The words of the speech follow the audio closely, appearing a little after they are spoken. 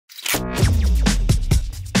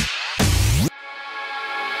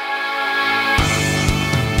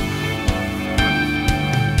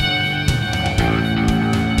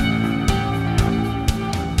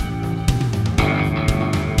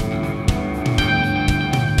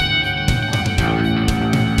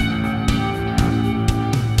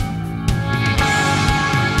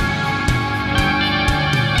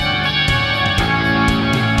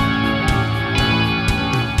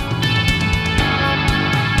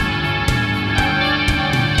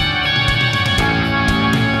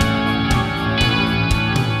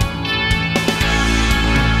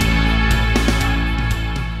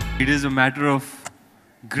It is a matter of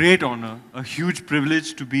great honor, a huge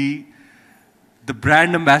privilege to be the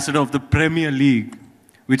brand ambassador of the Premier League,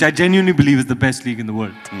 which I genuinely believe is the best league in the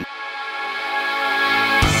world.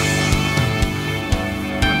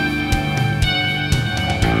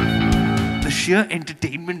 The sheer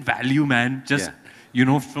entertainment value, man, just, you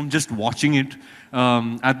know, from just watching it.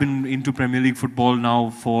 I've been into Premier League football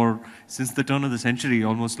now since the turn of the century,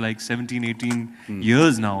 almost like 17, 18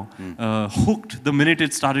 years now. Hooked the minute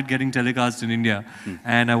it started getting telecast in India.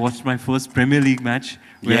 And I watched my first Premier League match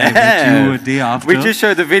where I met you a day after. We just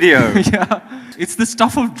showed the video. Yeah. It's the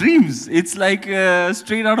stuff of dreams. It's like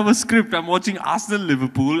straight out of a script. I'm watching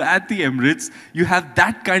Arsenal-Liverpool at the Emirates. You have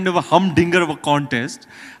that kind of a humdinger of a contest.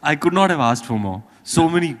 I could not have asked for more. So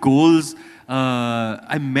many goals.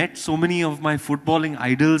 I met so many of my footballing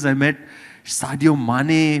idols. I met Sadio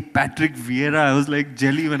Mane, Patrick Vieira. I was like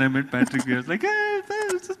jelly when I met Patrick Vieira. I was like, hey,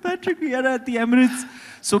 this is Patrick Vieira at the Emirates.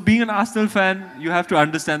 So being an Arsenal fan, you have to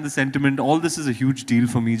understand the sentiment. All this is a huge deal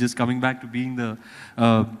for me, just coming back to being the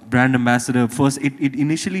brand ambassador. First, it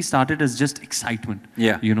initially started as just excitement.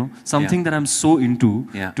 Yeah. You know, something that I'm so into.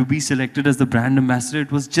 Yeah. To be selected as the brand ambassador,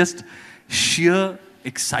 it was just sheer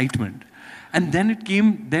excitement. And then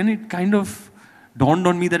it kind of dawned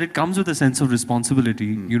on me that it comes with a sense of responsibility.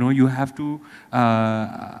 You know, you have to,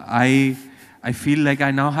 I feel like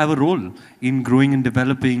I now have a role in growing and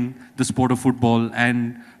developing the sport of football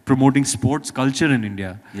and promoting sports culture in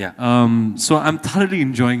India. Yeah. So I'm thoroughly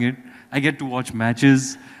enjoying it. I get to watch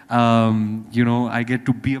matches. You know, I get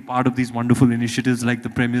to be a part of these wonderful initiatives like the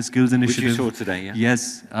Premier Skills Initiative. Which you saw today, yeah?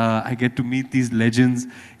 Yes. I get to meet these legends.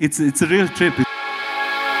 It's a real trip.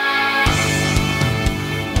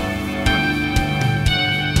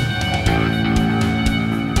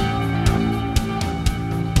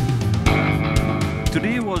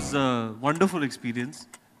 Today was a wonderful experience.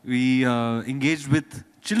 We engaged with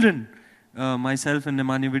children, myself and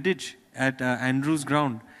Nemanja Vidic, at Andrews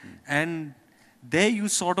Ground. And there you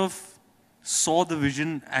sort of saw the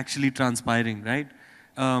vision actually transpiring, right?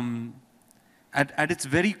 At its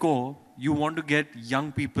very core, you want to get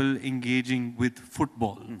young people engaging with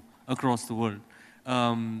football across the world.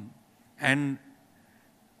 And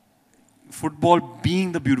football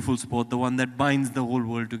being the beautiful sport, the one that binds the whole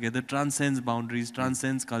world together, transcends boundaries,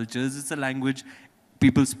 transcends cultures. It's a language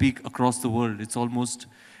people speak across the world. It's almost,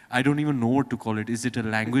 I don't even know what to call it. Is it a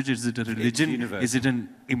language? Is it a religion? Is it an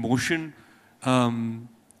emotion?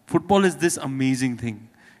 Football is this amazing thing,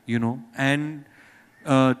 you know. And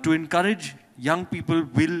to encourage young people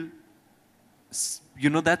will, you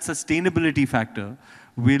know, that sustainability factor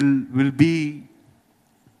will be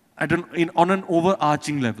on an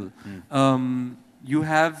overarching level. You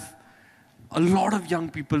have a lot of young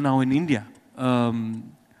people now in India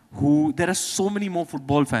there are so many more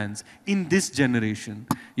football fans in this generation,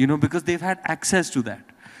 you know, because they've had access to that.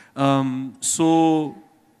 So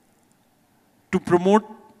to promote,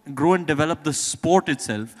 grow and develop the sport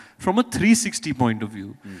itself from a 360 point of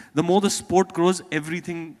view, the more the sport grows,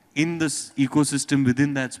 everything in this ecosystem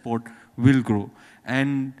within that sport will grow.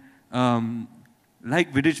 And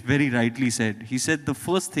like Vidic very rightly said, he said the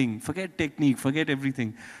first thing, forget technique, forget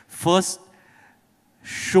everything. First,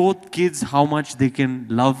 show kids how much they can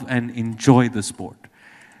love and enjoy the sport.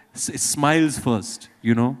 Smiles first,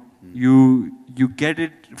 you know. You get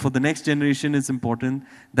it, for the next generation it's important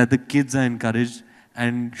that the kids are encouraged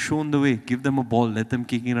and shown the way. Give them a ball, let them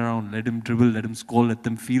kick it around, let them dribble, let them score, let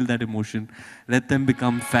them feel that emotion. Let them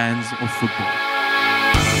become fans of football.